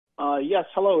Yes,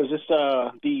 hello. Is this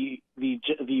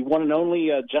the one and only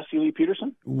Jesse Lee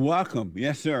Peterson? Welcome.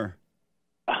 Yes, sir.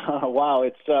 Wow,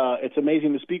 it's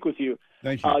amazing to speak with you.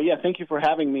 Thank you. Yeah, thank you for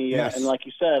having me. And Yes. like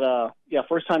you said, yeah,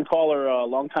 first time caller,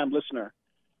 long time listener.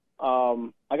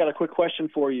 I got a quick question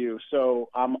for you. So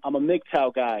I'm a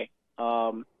MGTOW guy.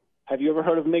 Have you ever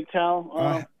heard of MGTOW,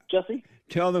 Uh, Jesse?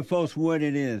 Tell the folks what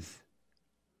it is.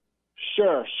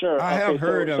 Sure, sure. I Okay, have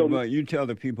heard so of, but you tell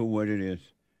the people what it is.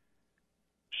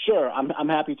 sure, I'm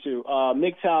happy to.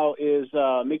 MGTOW is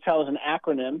an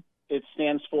acronym. It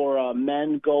stands for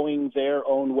Men Going Their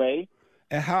Own Way.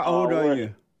 And how old are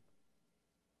you?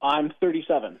 I'm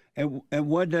 37. And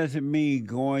what does it mean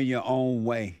going your own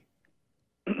way?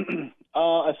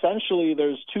 Essentially,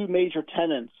 there's two major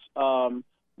tenets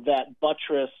that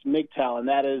buttress MGTOW, and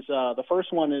that is the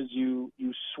first one is you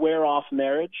swear off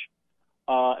marriage,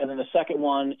 and then the second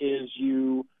one is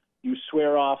you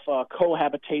swear off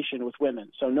cohabitation with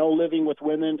women. So no living with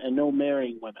women and no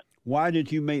marrying women. Why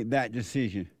did you make that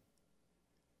decision?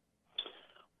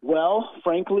 Well,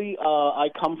 frankly, I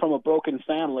come from a broken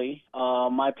family.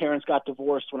 My parents got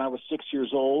divorced when I was 6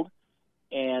 years old,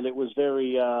 and it was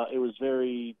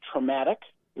very traumatic.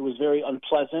 It was very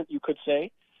unpleasant, you could say,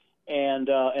 and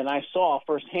I saw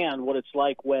firsthand what it's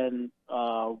like when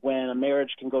a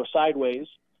marriage can go sideways,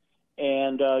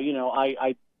 and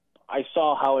I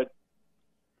saw how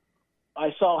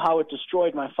it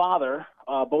destroyed my father,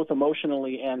 both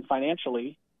emotionally and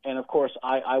financially. And of course,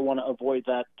 I want to avoid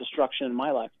that destruction in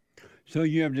my life. So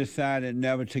you have decided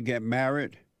never to get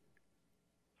married?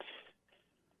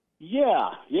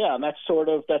 Yeah, and that's sort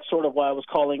of why I was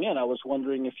calling in. I was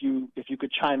wondering if you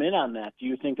could chime in on that. Do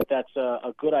you think that that's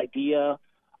a good idea,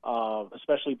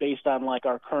 especially based on like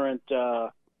our current,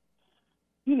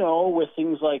 with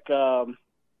things like the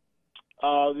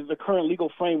current legal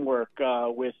framework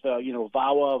with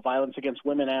VAWA, Violence Against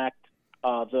Women Act,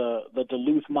 the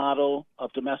Duluth model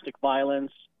of domestic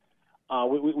violence.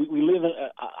 We live in,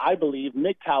 I believe,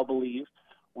 MGTOW believe,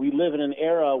 we live in an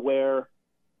era where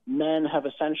men have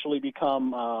essentially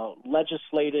become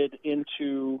legislated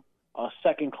into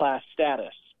second-class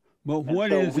status. But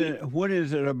what is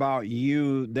it about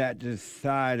you that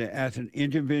decided as an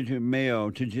individual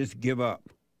male to just give up?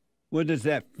 What does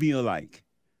that feel like?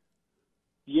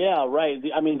 Yeah, right.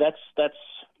 I mean, that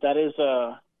is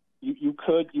you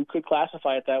could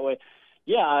classify it that way.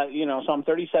 Yeah, so I'm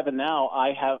 37 now.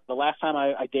 The last time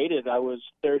I dated, I was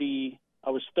 30,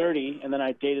 and then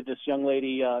I dated this young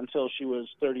lady until she was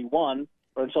 31,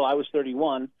 or until I was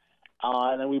 31,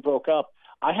 and then we broke up.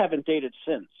 I haven't dated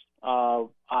since.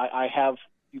 I have,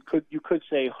 you could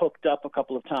say, hooked up a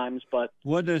couple of times, but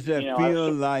what does that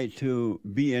feel like to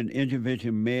be an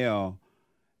individual male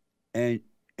and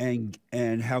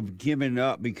have given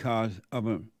up because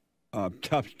of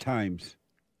tough times?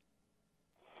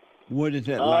 What is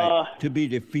that like to be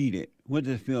defeated? What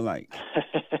does it feel like?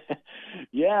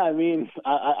 Yeah, I mean,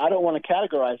 I don't want to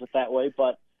categorize it that way,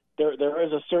 but there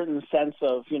is a certain sense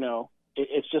of,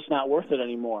 it's just not worth it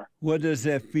anymore. What does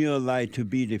that feel like to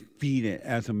be defeated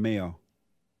as a male?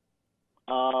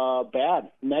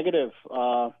 Bad, negative.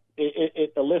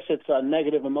 It elicits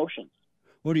negative emotions.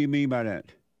 What do you mean by that?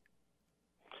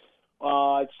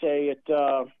 I'd say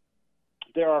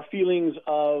there are feelings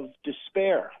of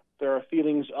despair. There are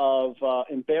feelings of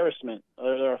embarrassment.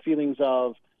 There are feelings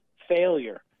of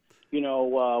failure.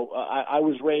 I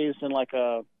was raised in like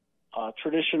a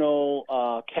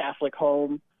traditional Catholic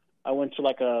home. I went to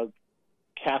like a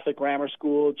Catholic grammar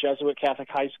school, Jesuit Catholic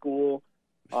high school.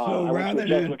 I went to a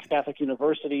Jesuit Catholic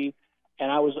university,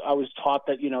 and I was taught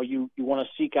that you want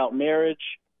to seek out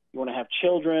marriage, you want to have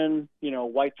children,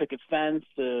 white picket fence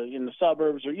in the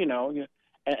suburbs, or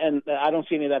and I don't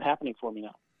see any of that happening for me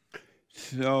now.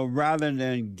 So rather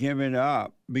than giving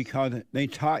up because they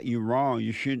taught you wrong,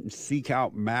 you shouldn't seek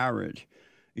out marriage.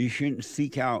 You shouldn't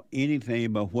seek out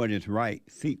anything but what is right.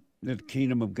 Seek the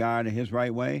kingdom of God in his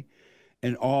right way,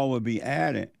 and all will be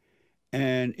added.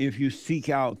 And if you seek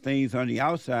out things on the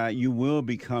outside, you will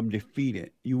become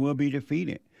defeated. You will be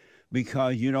defeated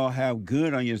because you don't have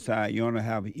good on your side. You only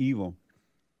have evil.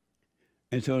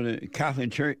 And so the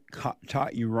Catholic Church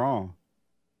taught you wrong.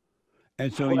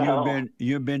 And so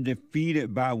you've been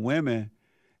defeated by women,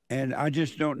 and I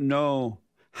just don't know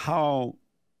how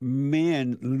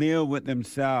men live with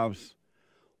themselves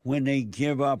when they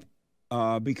give up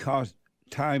because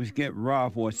times get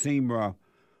rough or seem rough.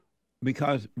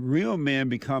 Because real men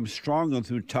become stronger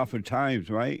through tougher times,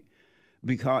 right?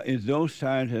 Because it's those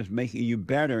times that's making you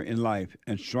better in life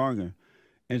and stronger.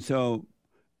 And so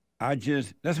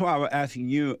that's why I was asking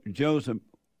you, Joseph,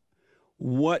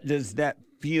 what does that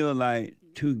feel like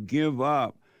to give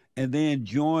up and then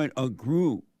join a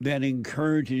group that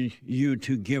encourages you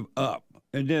to give up.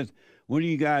 And this, what do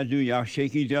you guys do? Y'all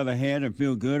shake each other's hand and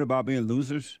feel good about being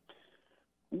losers?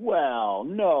 Well,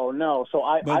 no. So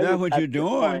But that's would, what at you're this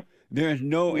doing. point, There's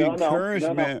no no.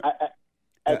 encouragement.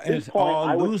 At this It's point, all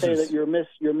I would say losers. that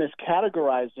you're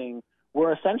miscategorizing.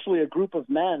 We're essentially a group of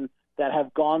men that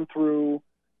have gone through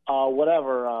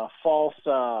false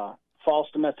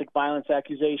domestic violence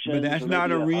accusations. But that's or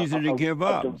not a maybe reason to give a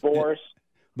up. divorce.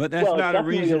 But that's Well, it's not a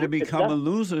definitely reason to it's become a def-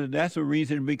 loser. That's a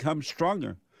reason to become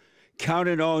stronger. Count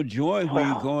it all joy when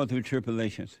you're Well, going through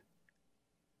tribulations.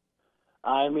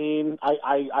 I mean,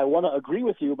 I want to agree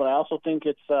with you, but I also think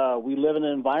it's we live in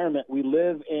an environment, we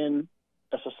live in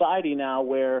a society now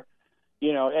where,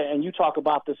 and you talk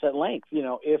about this at length,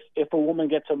 if a woman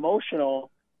gets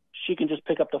emotional, she can just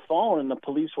pick up the phone and the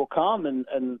police will come and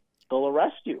they'll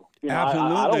arrest you.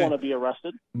 Absolutely. I don't want to be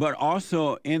arrested. But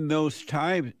also in those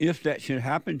times, if that should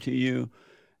happen to you,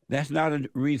 that's not a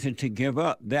reason to give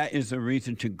up. That is a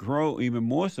reason to grow even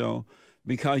more so,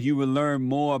 because you will learn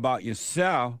more about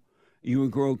yourself. You will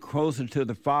grow closer to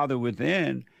the Father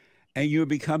within, and you will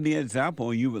become the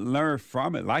example. You will learn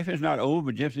from it. Life is not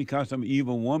over just because some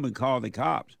evil woman called the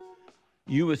cops.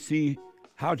 You will see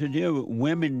how to deal with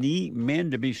women need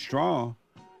men to be strong.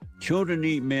 Children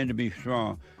need men to be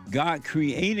strong. God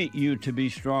created you to be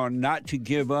strong, not to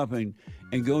give up and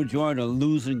go join a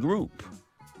losing group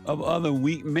of other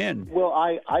weak men. Well,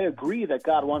 I agree that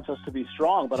God wants us to be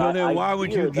strong, but So then why I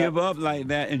would fear you give that, up like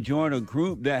that and join a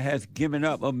group that has given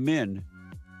up of men?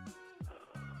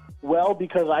 Well,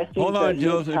 because I think Hold on, that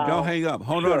Joseph. MGTOW Don't hang up.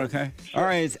 Hold Sure, on, okay? sure. All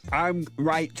right. I'm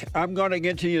right. I'm going to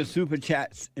get to your super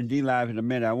chats and D Live in a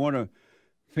minute. I want to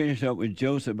finish up with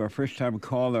Joseph, our first time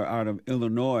caller out of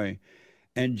Illinois.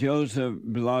 And Joseph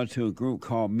belongs to a group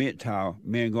called MGTOW,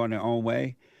 Men Going Their Own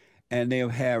Way. And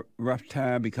they've had rough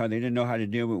time because they didn't know how to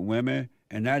deal with women.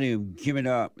 And now they've given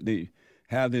up. They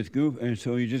have this group. And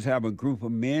so you just have a group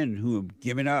of men who have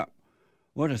given up.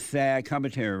 What a sad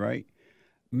commentary, right?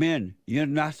 Men, you're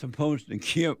not supposed to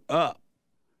give up.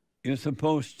 You're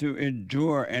supposed to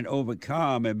endure and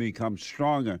overcome and become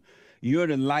stronger. You're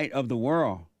the light of the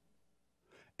world.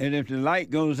 And if the light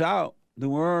goes out, the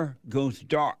world goes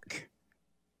dark.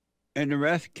 And the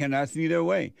rest cannot see their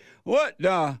way. What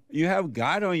the? You have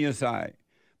God on your side,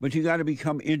 but you got to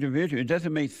become individual. It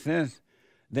doesn't make sense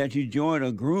that you join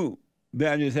a group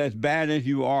that is as bad as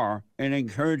you are and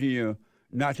encourage you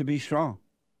not to be strong.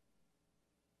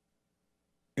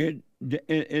 It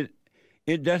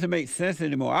doesn't make sense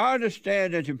anymore. I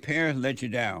understand that your parents let you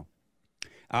down.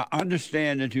 I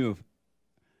understand that you're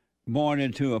born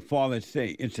into a fallen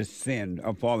state. It's a sin,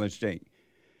 a fallen state.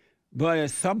 But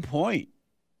at some point,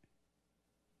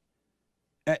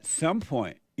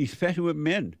 especially with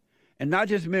men, and not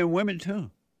just men, women too,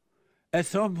 at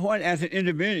some point as an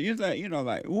individual, you're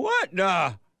like, what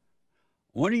the?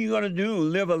 What are you going to do?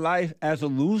 Live a life as a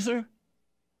loser?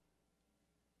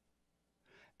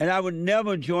 And I would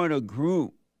never join a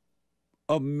group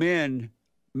of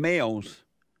males,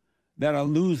 that are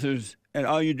losers, and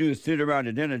all you do is sit around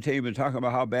the dinner table and talk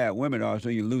about how bad women are, so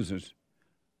you're losers.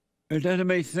 It doesn't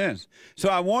make sense. So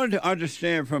I wanted to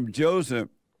understand from Joseph,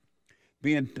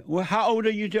 how old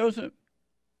are you, Joseph?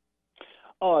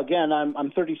 Oh, again, I'm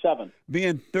 37.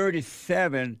 Being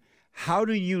 37, how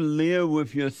do you live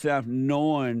with yourself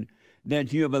knowing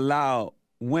that you have allowed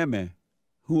women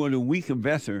who are the weaker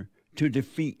vessel to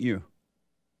defeat you?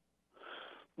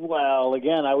 Well,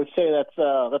 again, I would say that's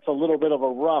a little bit of a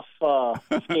rough,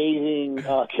 scathing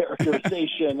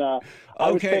characterization.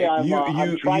 I would say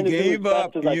I'm trying to do as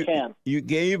best as I can. You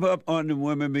gave up on the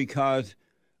women because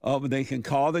they can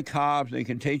call the cops, they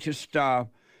can take your stuff,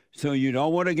 so you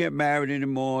don't want to get married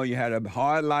anymore. You had a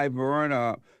hard life growing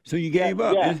up, so you gave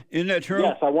up. Yeah. Isn't that true?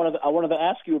 Yes, I wanted to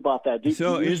ask you about that. Do you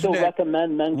still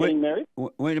recommend men getting married?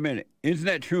 Wait a minute. Isn't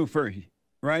that true first,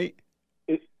 right?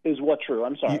 Is what true?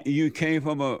 I'm sorry. You came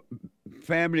from a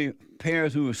family,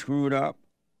 parents who were screwed up?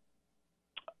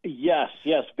 Yes,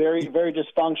 very, very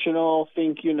dysfunctional.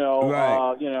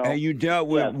 Right. And you dealt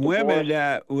with women divorce.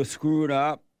 that were screwed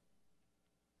up.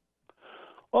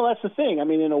 Well, that's the thing. I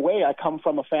mean, in a way, I come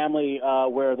from a family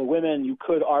where the women, you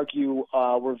could argue,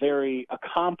 were very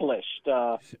accomplished.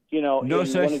 No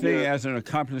such thing as an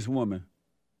accomplished woman.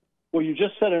 Well, you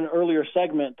just said in an earlier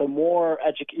segment, the more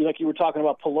like you were talking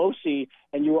about Pelosi,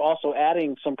 and you were also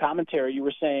adding some commentary. You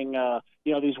were saying,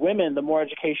 these women, the more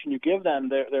education you give them,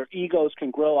 their egos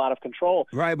can grow out of control.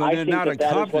 Right, but they're not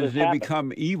accomplished. They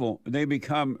become evil. They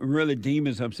become really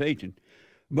demons of Satan.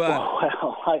 But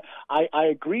well, I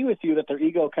agree with you that their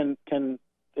ego can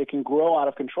grow out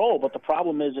of control. But the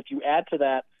problem is, if you add to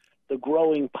that the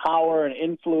growing power and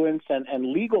influence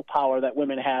and legal power that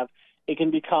women have, it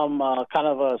can become kind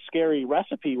of a scary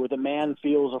recipe where the man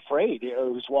feels afraid.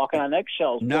 He's walking on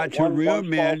eggshells. Not to real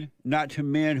men, not to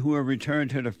men who have returned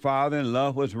to the Father and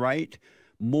love was right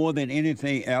more than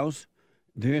anything else.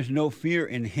 There's no fear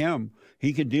in him.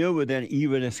 He can deal with that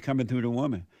evil that's coming through the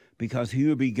woman because he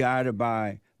will be guided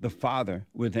by the Father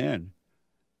within.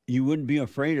 You wouldn't be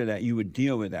afraid of that. You would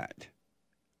deal with that.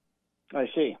 I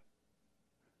see.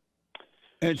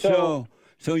 And so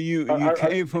you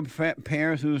came from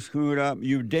parents who were screwed up.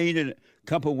 You dated a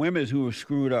couple women who were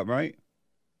screwed up, right?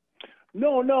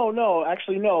 No.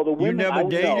 Actually, no. The women you never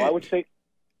dated? I would say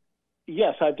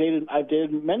yes. I've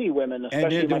dated many women,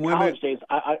 especially in my college days.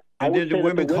 I would say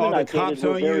women that the call women the cops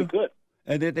on very you? good.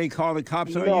 And did they call the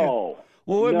cops on you? No.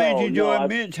 Well, what made you join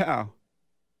MGTOW?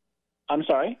 I'm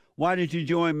sorry? Why did you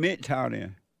join MGTOW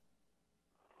then?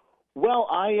 Well,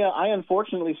 I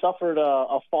unfortunately suffered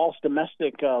a false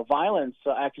domestic violence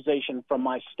accusation from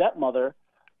my stepmother,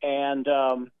 and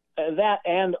that,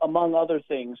 and among other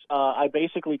things, I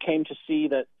basically came to see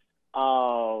that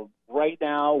right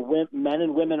now men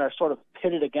and women are sort of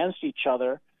pitted against each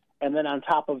other, and then on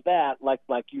top of that, like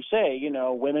you say,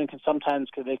 women can sometimes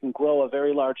they can grow a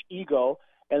very large ego,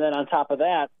 and then on top of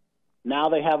that, now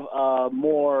they have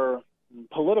more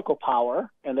political power,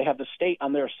 and they have the state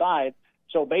on their side.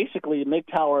 So basically,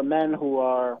 MGTOW are men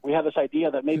we have this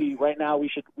idea that maybe right now we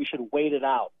should wait it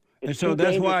out. And so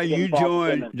that's why you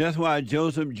joined. That's why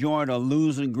Joseph joined a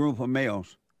losing group of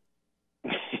males.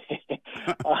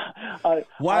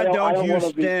 Why don't you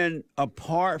stand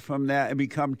apart from that and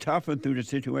become tougher through the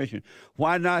situation?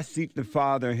 Why not seek the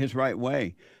Father his right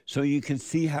way so you can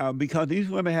see how? Because these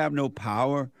women have no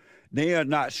power. They are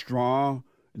not strong.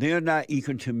 They are not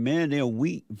equal to men. They are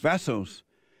weak vessels.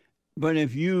 But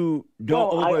if you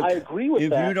don't I agree with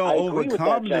that. You don't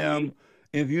overcome them,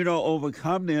 if you don't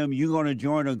overcome them, you're going to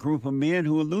join a group of men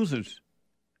who are losers.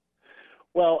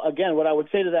 Well, again, what I would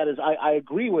say to that is I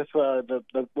agree with the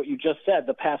what you just said,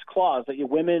 the past clause, that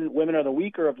women are the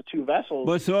weaker of the two vessels.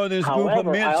 But so this group of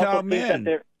men, I also think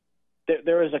that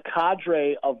there is a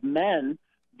cadre of men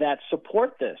that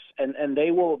support this, and they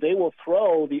will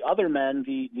throw the other men,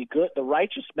 the good, the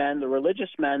righteous men, the religious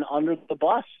men, under the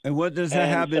bus. And what does that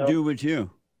have to do with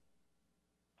you?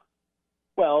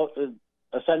 Well,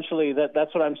 essentially,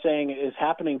 that's what I'm saying is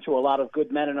happening to a lot of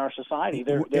good men in our society.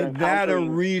 Is that a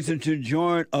reason to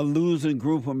join a losing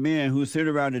group of men who sit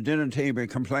around the dinner table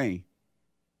and complain?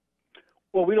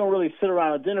 Well, we don't really sit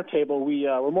around a dinner table.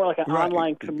 We're more like an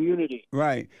online community.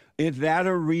 Right. Is that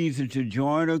a reason to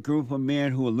join a group of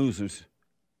men who are losers?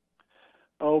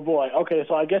 Oh, boy. Okay,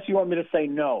 so I guess you want me to say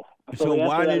no. So the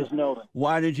answer to that is no.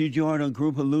 Why did you join a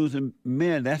group of losing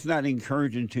men? That's not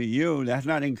encouraging to you. That's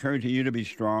not encouraging you to be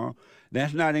strong.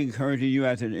 That's not encouraging you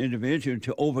as an individual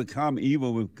to overcome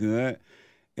evil with good.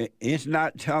 They're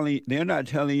not telling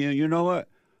you, you know what?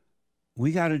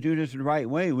 We got to do this the right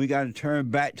way. We got to turn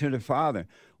back to the Father.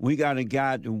 We got to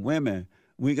guide the women.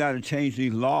 We got to change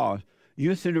these laws.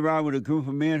 You're sitting around with a group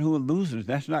of men who are losers.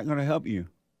 That's not going to help you.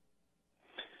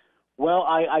 Well,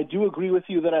 I do agree with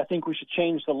you that I think we should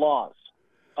change the laws.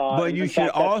 But you should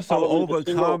also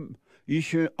overcome. You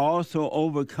should also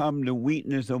overcome the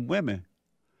weakness of women.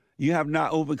 You have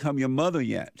not overcome your mother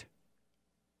yet.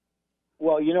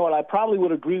 Well, you know what? I probably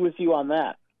would agree with you on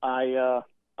that.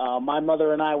 My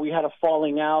mother and I, we had a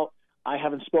falling out. I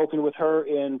haven't spoken with her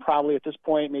in probably at this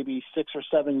point maybe 6 or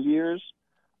 7 years.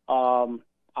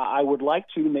 I would like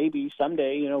to maybe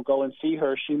someday, go and see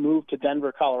her. She moved to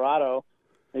Denver, Colorado.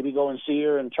 Maybe go and see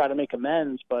her and try to make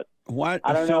amends. But I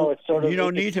don't know. It's sort of, you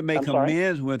don't need to make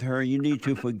amends with her. You need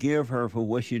to forgive her for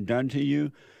what she's done to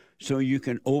you, so you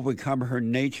can overcome her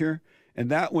nature. And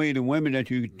that way, the women that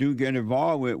you do get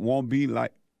involved with won't be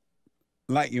like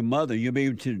your mother. You'll be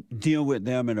able to deal with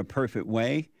them in a perfect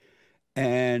way.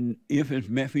 And if it's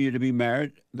meant for you to be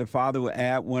married, the Father will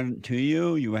add one to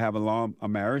you. You will have a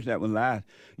marriage that will last.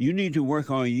 You need to work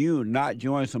on you, not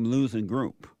join some losing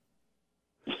group.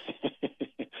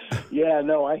 Yeah,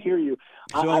 no, I hear you.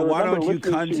 So why don't you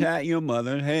contact your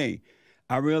mother? Hey,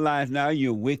 I realize now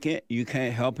you're wicked. You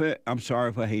can't help it. I'm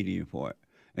sorry for hating you for it.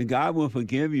 And God will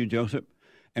forgive you, Joseph,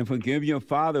 and forgive your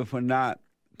father for not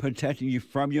protecting you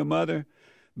from your mother.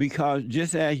 Because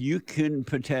just as you couldn't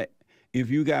protect, if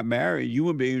you got married, you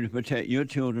would be able to protect your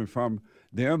children from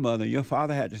their mother. Your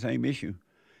father had the same issue.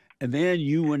 And then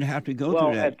you wouldn't have to go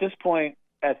through that.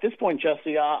 At this point,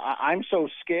 Jesse, I'm so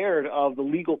scared of the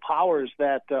legal powers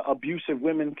that abusive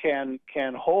women can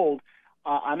hold.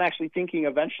 I'm actually thinking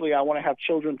eventually I want to have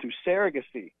children through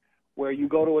surrogacy, where you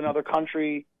go to another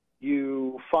country,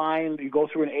 you go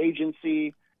through an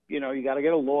agency, you got to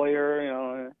get a lawyer,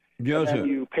 and then Joseph,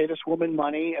 you pay this woman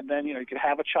money, and then, you can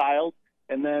have a child,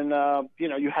 and then,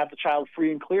 you have the child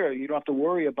free and clear. You don't have to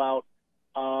worry about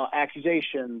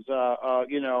accusations,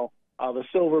 the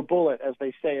silver bullet, as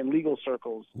they say in legal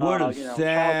circles. what a Child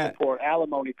sad, support,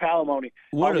 alimony, palimony.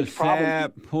 what all a these problems.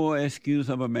 sad, poor excuse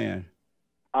of a man.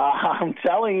 I'm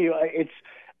telling you, it's.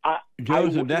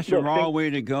 Joseph, that's the look, wrong way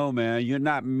to go, man. You're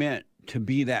not meant to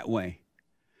be that way.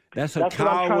 That's what I'm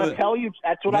trying to tell you.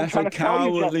 That's what I'm trying to tell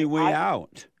you. That's a cowardly way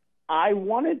out. I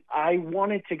wanted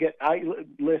to get.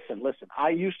 Listen. I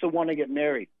used to want to get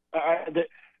married.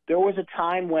 There was a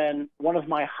time when one of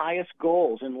my highest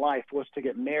goals in life was to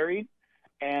get married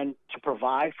and to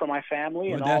provide for my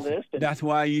family and all this. And, that's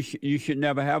why you should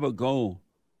never have a goal.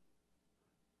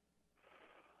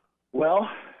 Well,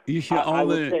 you should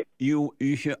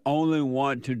you should only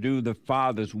want to do the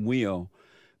Father's will,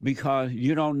 because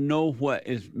you don't know what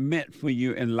is meant for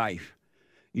you in life.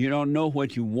 You don't know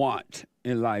what you want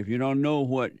in life. You don't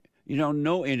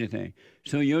know anything.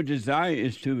 So your desire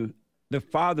is to the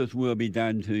Father's will be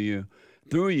done to you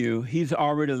through you. He's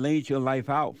already laid your life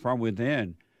out from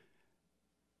within.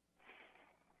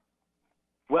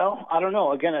 Well, I don't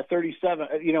know. Again, at 37,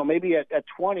 maybe at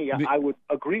 20, I would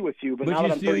agree with you. But now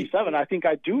that I'm 37, I think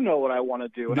I do know what I want to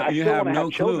do. And you still have want to no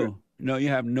have clue. children. No, you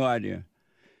have no idea.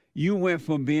 You went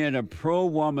from being a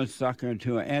pro-woman sucker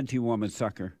to an anti-woman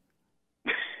sucker.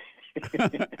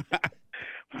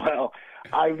 Well,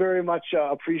 I very much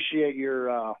appreciate your.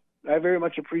 I very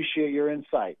much appreciate your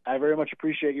insight. I very much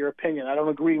appreciate your opinion. I don't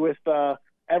agree with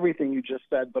everything you just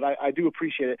said, but I do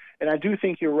appreciate it, and I do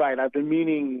think you're right. I've been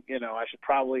meaning, I should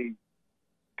probably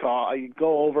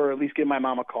go over, at least give my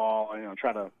mom a call,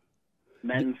 try to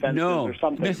mend fences or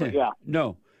something. Listen,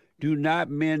 no, do not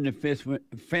mend the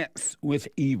fence with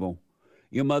evil.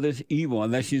 Your mother's evil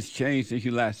unless she's changed since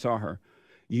you last saw her.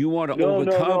 You want to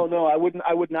overcome. No. I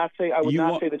would not say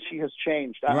that she has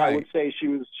changed. Right. I would say she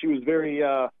was very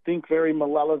very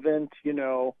malevolent.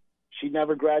 She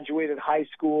never graduated high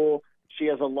school. She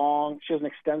has an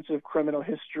extensive criminal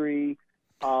history.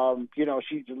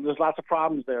 There's lots of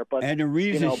problems there. But and the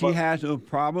reason she has a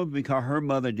problem because her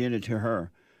mother did it to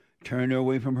her, turned her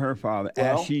away from her father,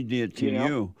 as she did to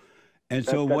you. And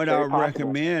so what I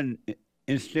recommend,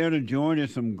 instead of joining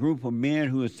some group of men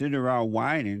who are sitting around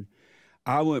whining,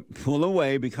 I would pull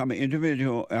away, become an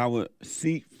individual. I would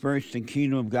seek first the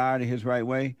kingdom of God in his right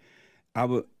way. I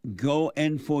would go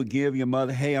and forgive your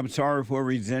mother. Hey, I'm sorry for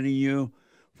resenting you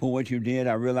for what you did.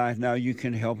 I realize now you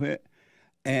can help it.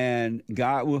 And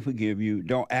God will forgive you.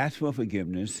 Don't ask for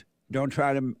forgiveness. Don't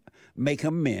try to make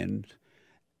amends.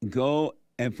 Go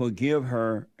and forgive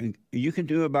her. And you can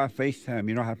do it by FaceTime.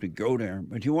 You don't have to go there.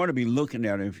 But you want to be looking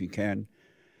at her if you can.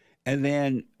 And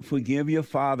then forgive your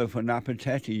father for not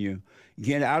protecting you.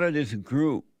 Get out of this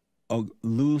group of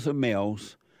loser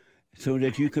males so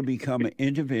that you can become an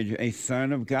individual, a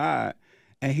son of God,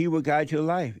 and he will guide your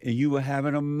life, and you will have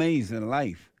an amazing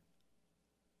life.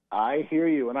 I hear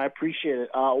you, and I appreciate it.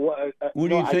 What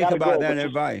do you think about that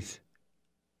advice?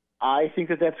 I think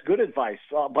that's good advice.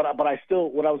 But I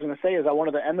still, what I was going to say is I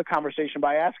wanted to end the conversation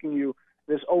by asking you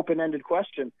this open-ended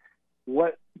question.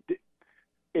 What is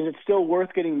it still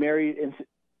worth getting married?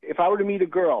 If I were to meet a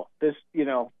girl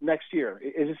next year,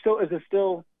 is it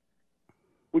still,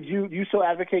 would you still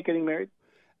advocate getting married?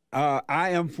 I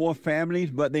am for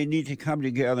families, but they need to come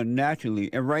together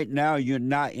naturally. And right now, you're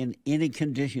not in any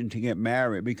condition to get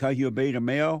married because you're a beta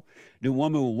male. The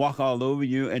woman will walk all over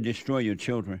you and destroy your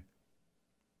children.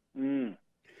 Okay.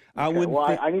 I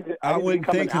need to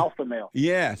become an alpha male.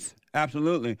 Yes,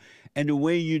 absolutely. And the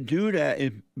way you do that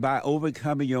is by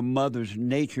overcoming your mother's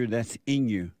nature that's in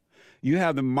you. You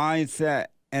have the mindset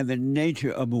and the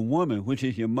nature of a woman, which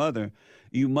is your mother.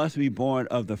 You must be born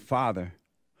of the Father.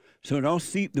 So don't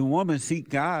seek the woman, seek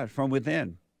God from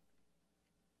within.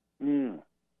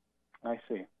 I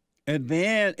see. And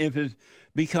then if it's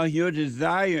because your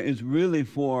desire is really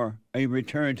for a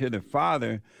return to the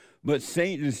Father, but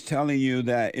Satan is telling you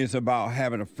that it's about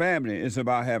having a family, it's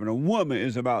about having a woman,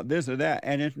 it's about this or that,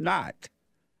 and it's not.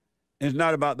 It's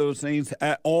not about those things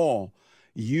at all.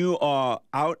 You are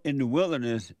out in the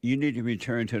wilderness, you need to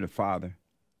return to the Father.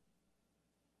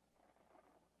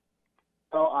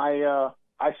 Well,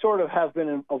 I sort of have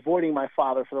been avoiding my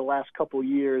father for the last couple of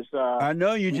years. I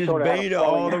know you just beta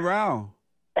all around.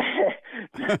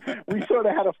 We sort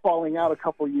of had a falling out a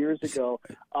couple of years ago,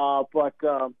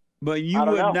 But you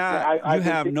would not. You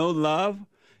have no love.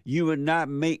 You would not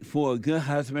make for a good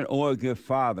husband or a good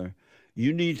father.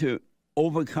 You need to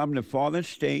overcome the fallen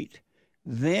state.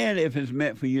 Then, if it's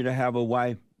meant for you to have a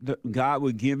wife, God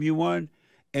will give you one,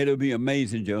 it'll be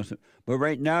amazing, Joseph. But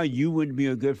right now, you wouldn't be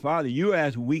a good father. You're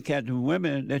as weak as the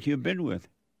women that you've been with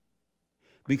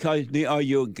because they are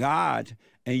your God,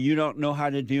 and you don't know how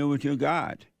to deal with your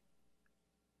God.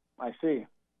 I see.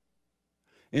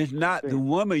 It's not the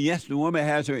woman. Yes, the woman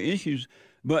has her issues,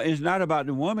 but it's not about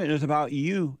the woman. It's about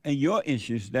you and your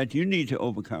issues that you need to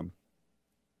overcome.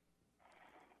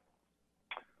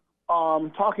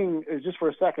 Talking just for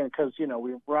a second, because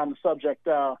we're on the subject.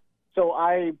 So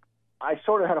I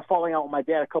sort of had a falling out with my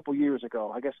dad a couple years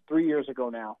ago. I guess 3 years ago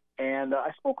now, and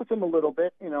I spoke with him a little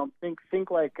bit. Think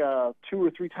like 2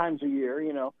 or 3 times a year.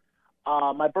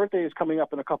 My birthday is coming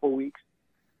up in a couple weeks.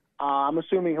 I'm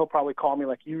assuming he'll probably call me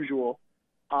like usual.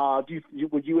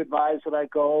 Would you advise that I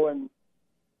go and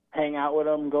hang out with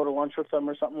him, go to lunch with him,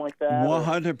 or something like that?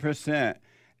 100%,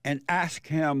 and ask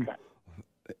him. Okay.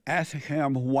 Ask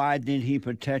him why did he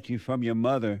protect you from your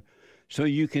mother, so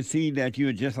you can see that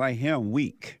you're just like him,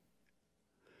 weak.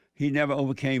 He never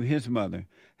overcame his mother.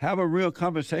 Have a real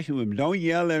conversation with him. Don't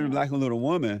yell at him like a little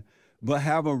woman, but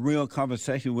have a real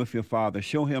conversation with your father.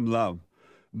 Show him love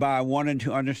by wanting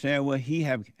to understand what he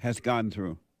has gone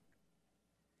through.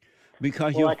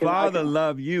 Because your father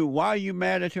loved you. Why are you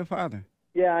mad at your father?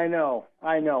 Yeah, I know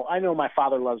my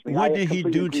father loves me. What did he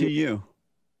do to you?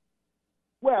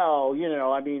 Well,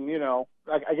 I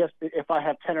guess if I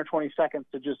have 10 or 20 seconds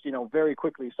to just, very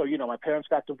quickly. So, my parents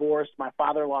got divorced. My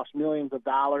father lost millions of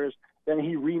dollars. Then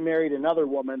he remarried another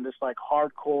woman, this like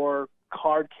hardcore,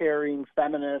 card-carrying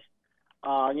feminist.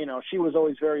 She was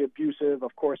always very abusive.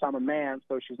 Of course, I'm a man,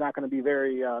 so she's not going to be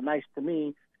very nice to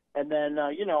me. And then,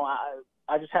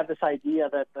 I just had this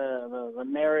idea that the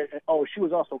marriage. Oh, she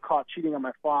was also caught cheating on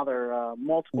my father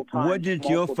multiple times. What did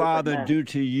your father do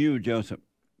to you, Joseph?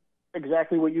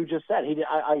 Exactly what you just said. He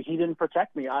didn't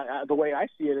protect me. The way I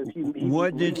see it is he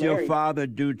What did your father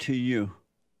do to you?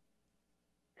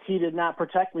 He did not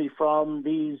protect me from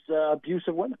these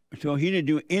abusive women. So he didn't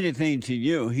do anything to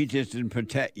you. He just didn't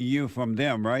protect you from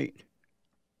them, right?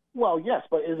 Well, yes,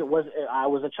 but I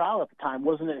was a child at the time.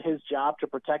 Wasn't it his job to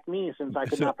protect me since I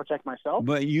could not protect myself?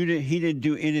 But he didn't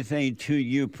do anything to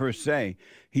you per se.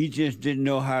 He just didn't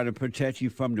know how to protect you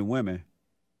from the women.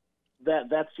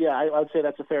 I would say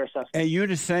that's a fair assessment. And you're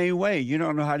the same way. You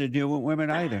don't know how to deal with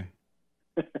women either.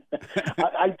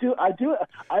 I do.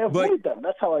 I avoid them.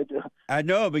 That's how I do. I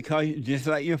know, because just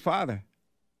like your father.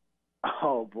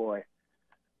 Oh, boy.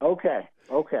 Okay.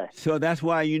 So that's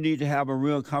why you need to have a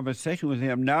real conversation with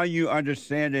him. Now you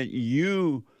understand that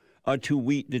you are too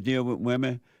weak to deal with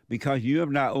women because you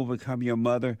have not overcome your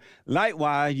mother.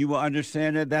 Likewise, you will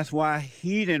understand that that's why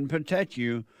he didn't protect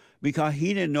you, because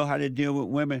he didn't know how to deal with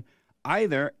women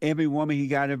either. Every woman he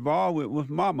got involved with was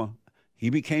mama. He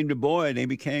became the boy, and they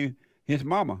became his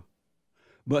mama.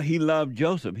 But he loved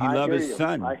Joseph. He loved his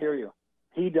son. I hear you.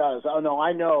 He does. Oh, no,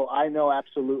 I know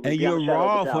absolutely. And you're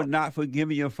wrong for not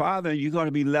forgiving your father. You're going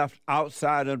to be left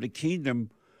outside of the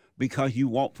kingdom because you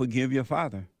won't forgive your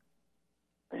father.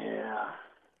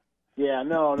 Yeah,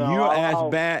 no.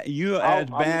 You're as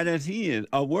bad as he is,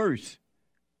 or worse.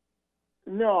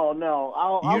 No.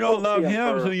 You don't love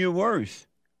him, so you're worse.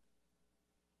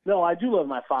 No, I do love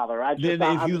my father.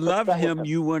 If you love him,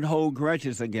 you wouldn't hold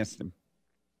grudges against him.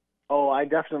 Oh, I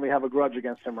definitely have a grudge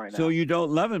against him right now. So you don't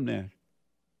love him then?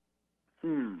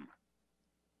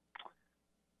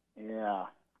 Yeah.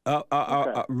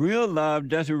 Real love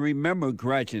doesn't remember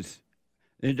grudges.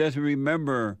 It doesn't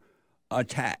remember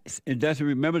attacks. It doesn't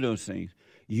remember those things.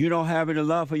 You don't have any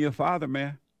love for your father,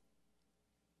 man.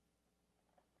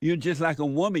 You're just like a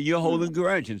woman. You're holding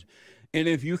grudges. And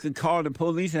if you could call the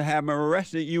police and have him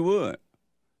arrested, you would.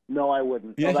 No, I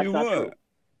wouldn't. Yes, no, you would. True.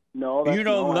 No, you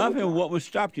don't love him. What would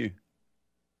stop you?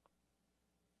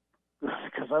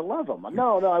 Because I love him.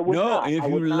 No, I would not. No, if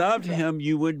you loved him,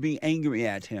 you would be angry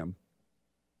at him.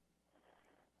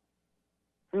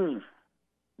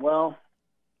 Well,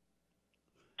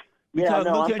 because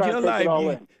look at your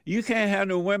life. You can't have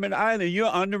no women either. You're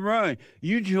on the run.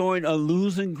 You joined a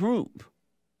losing group.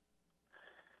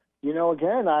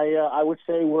 Again, I would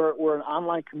say we're an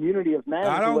online community of men.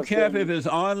 I don't care if it's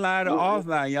online or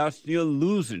offline. Y'all still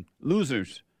losers.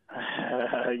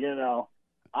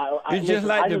 It's just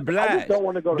like the blacks.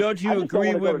 Don't you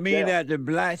agree with me that the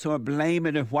blacks are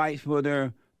blaming the whites for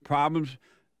their problems?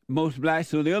 Most blacks,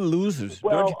 so they're losers.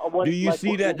 Do you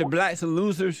see that the blacks are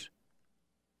losers?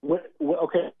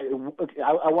 Okay,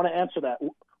 I want to answer that.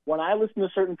 When I listen to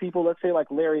certain people, let's say like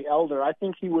Larry Elder, I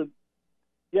think he would.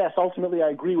 Yes, ultimately, I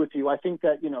agree with you. I think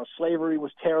that slavery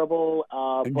was terrible.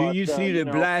 Do you see the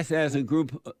blacks as a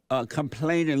group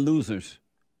complaining losers?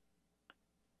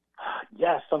 Yes.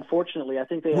 Yes, unfortunately, I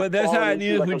think they. Well, have that's how fallen it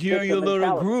into, is like, a with you and your victim little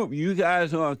mentality. group. You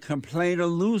guys are complainer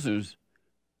losers.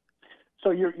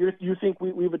 So you think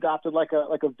we've adopted like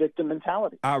a victim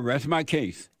mentality? I rest my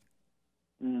case.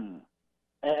 Mm.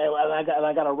 And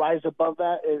I got to rise above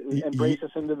that, embrace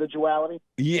this individuality.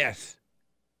 Yes.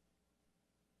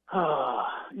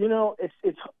 You know, it's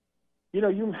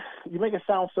you make it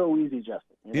sound so easy, Justin.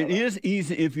 You know It is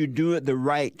easy if you do it the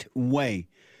right way.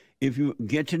 If you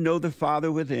get to know the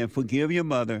Father within, forgive your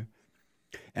mother.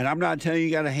 And I'm not telling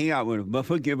you got to hang out with her, but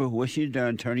forgive her for what she's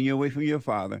done, turning you away from your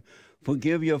father.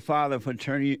 Forgive your father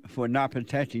for not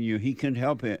protecting you. He couldn't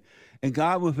help it. And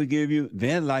God will forgive you.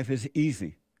 Then life is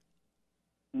easy.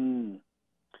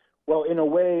 Well, in a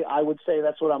way, I would say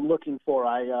that's what I'm looking for.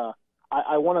 I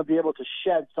want to be able to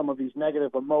shed some of these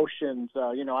negative emotions.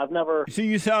 You know, I've never. See,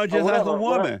 you sound just like a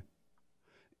woman.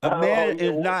 A man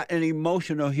is not an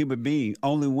emotional human being.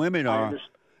 Only women are.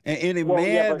 And any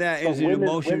man that is an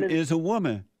emotion is a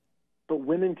woman. But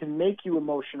women can make you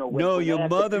emotional. No, your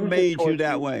mother made you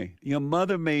that way. Your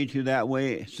mother made you that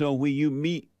way. So when you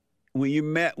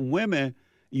met women,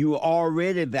 you were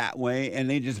already that way, and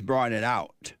they just brought it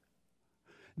out.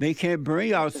 They can't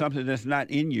bring out something that's not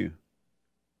in you.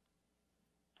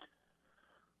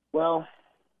 Well,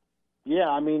 yeah,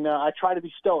 I mean, I try to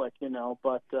be stoic, you know,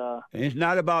 but... It's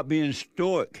not about being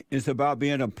stoic. It's about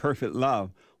being a perfect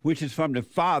love, which is from the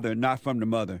father, not from the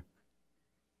mother.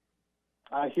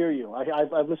 I hear you.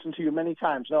 I've listened to you many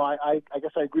times. No, I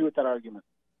guess I agree with that argument.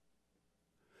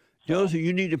 Joseph,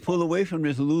 you need to pull away from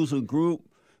this loser group,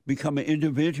 become an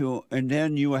individual, and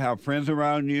then you will have friends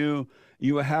around you.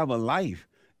 You will have a life,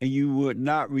 and you would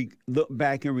not look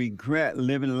back and regret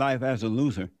living life as a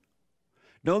loser.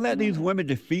 Don't let these women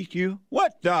defeat you.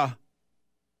 What the?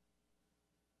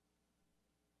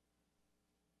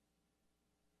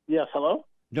 Yes, hello?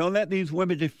 Don't let these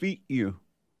women defeat you.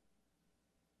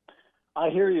 I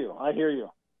hear you.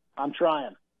 I'm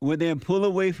trying. Well, then pull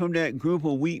away from that group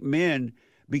of weak men.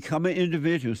 Become an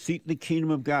individual. Seek the kingdom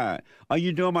of God. Are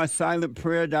you doing my silent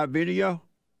prayer video?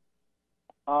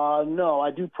 No,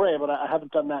 I do pray, but I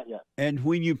haven't done that yet. And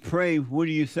when you pray, what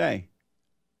do you say?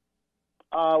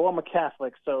 Well, I'm a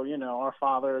Catholic, so, you know, our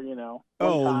Father, you know.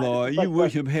 Oh, Lord, you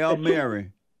worship Hail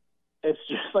Mary. It's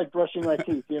just like brushing my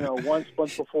teeth, you know, once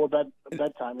before bedtime. You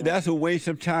know? That's a waste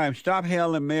of time. Stop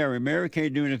Hail Mary. Mary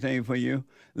can't do anything for you.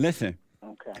 Listen.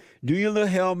 Okay. Do your little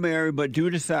Hail Mary, but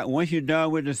once you're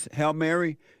done with the Hail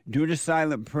Mary, do the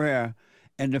silent prayer,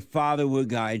 and the Father will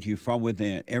guide you from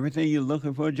within. Everything you're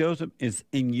looking for, Joseph, is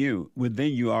in you,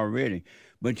 within you already.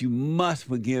 But you must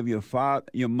forgive your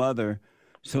mother,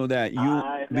 so that you.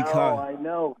 I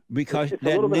know. Because it's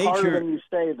that a little bit nature. harder than you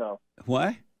say, though.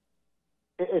 What?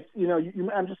 It's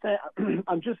I'm just saying.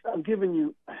 I'm giving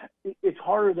you. It's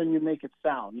harder than you make it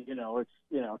sound. You know,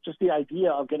 just the idea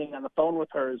of getting on the phone with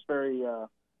her is very.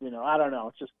 I don't know.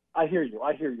 It's just. I hear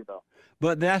you though.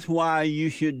 But that's why you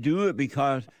should do it,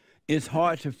 because it's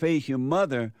hard to face your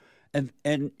mother,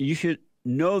 and you should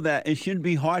know that it shouldn't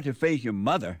be hard to face your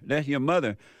mother. That's your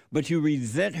mother. But you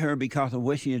resent her because of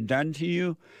what she has done to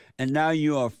you, and now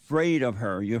you're afraid of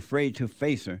her. You're afraid to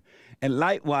face her. And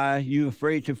likewise, you're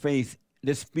afraid to face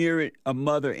the spirit of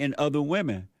mother in other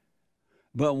women.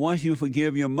 But once you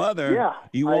forgive your mother, I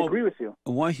agree with you.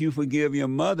 Once you forgive your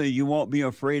mother, you won't be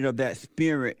afraid of that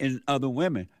spirit in other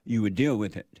women. You would deal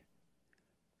with it.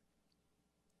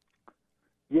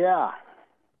 Yeah,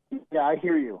 I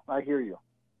hear you.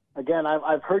 Again,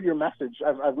 I've heard your message.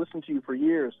 I've listened to you for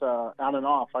years, on and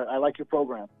off. I like your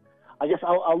program. I guess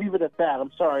I'll leave it at that. I'm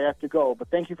sorry I have to go, but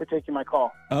thank you for taking my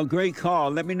call. A great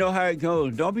call. Let me know how it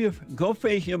goes. Go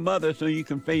face your mother so you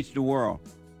can face the world.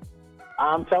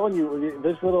 I'm telling you,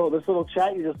 this little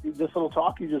chat this little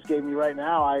talk you just gave me right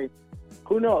now.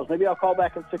 Who knows? Maybe I'll call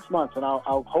back in 6 months, and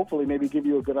I'll hopefully maybe give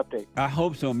you a good update. I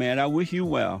hope so, man. I wish you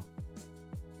well.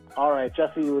 All right,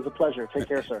 Jesse, it was a pleasure. Take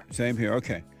care, sir. Same here.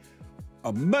 Okay.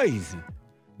 Amazing.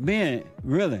 Man,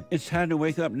 really, it's time to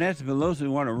wake up. Nancy Pelosi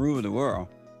want to rule the world.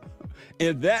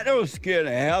 If that don't scare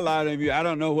the hell out of you, I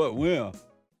don't know what will.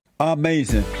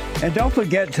 Amazing. And don't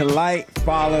forget to like,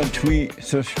 follow, tweet,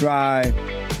 subscribe,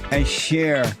 and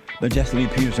share the Jesse Lee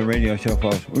Peterson radio show,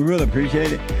 folks. We really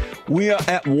appreciate it. We are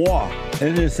at war.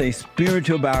 It is a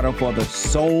spiritual battle for the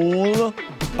soul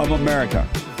of America.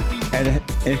 And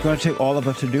it's going to take all of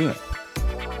us to do it.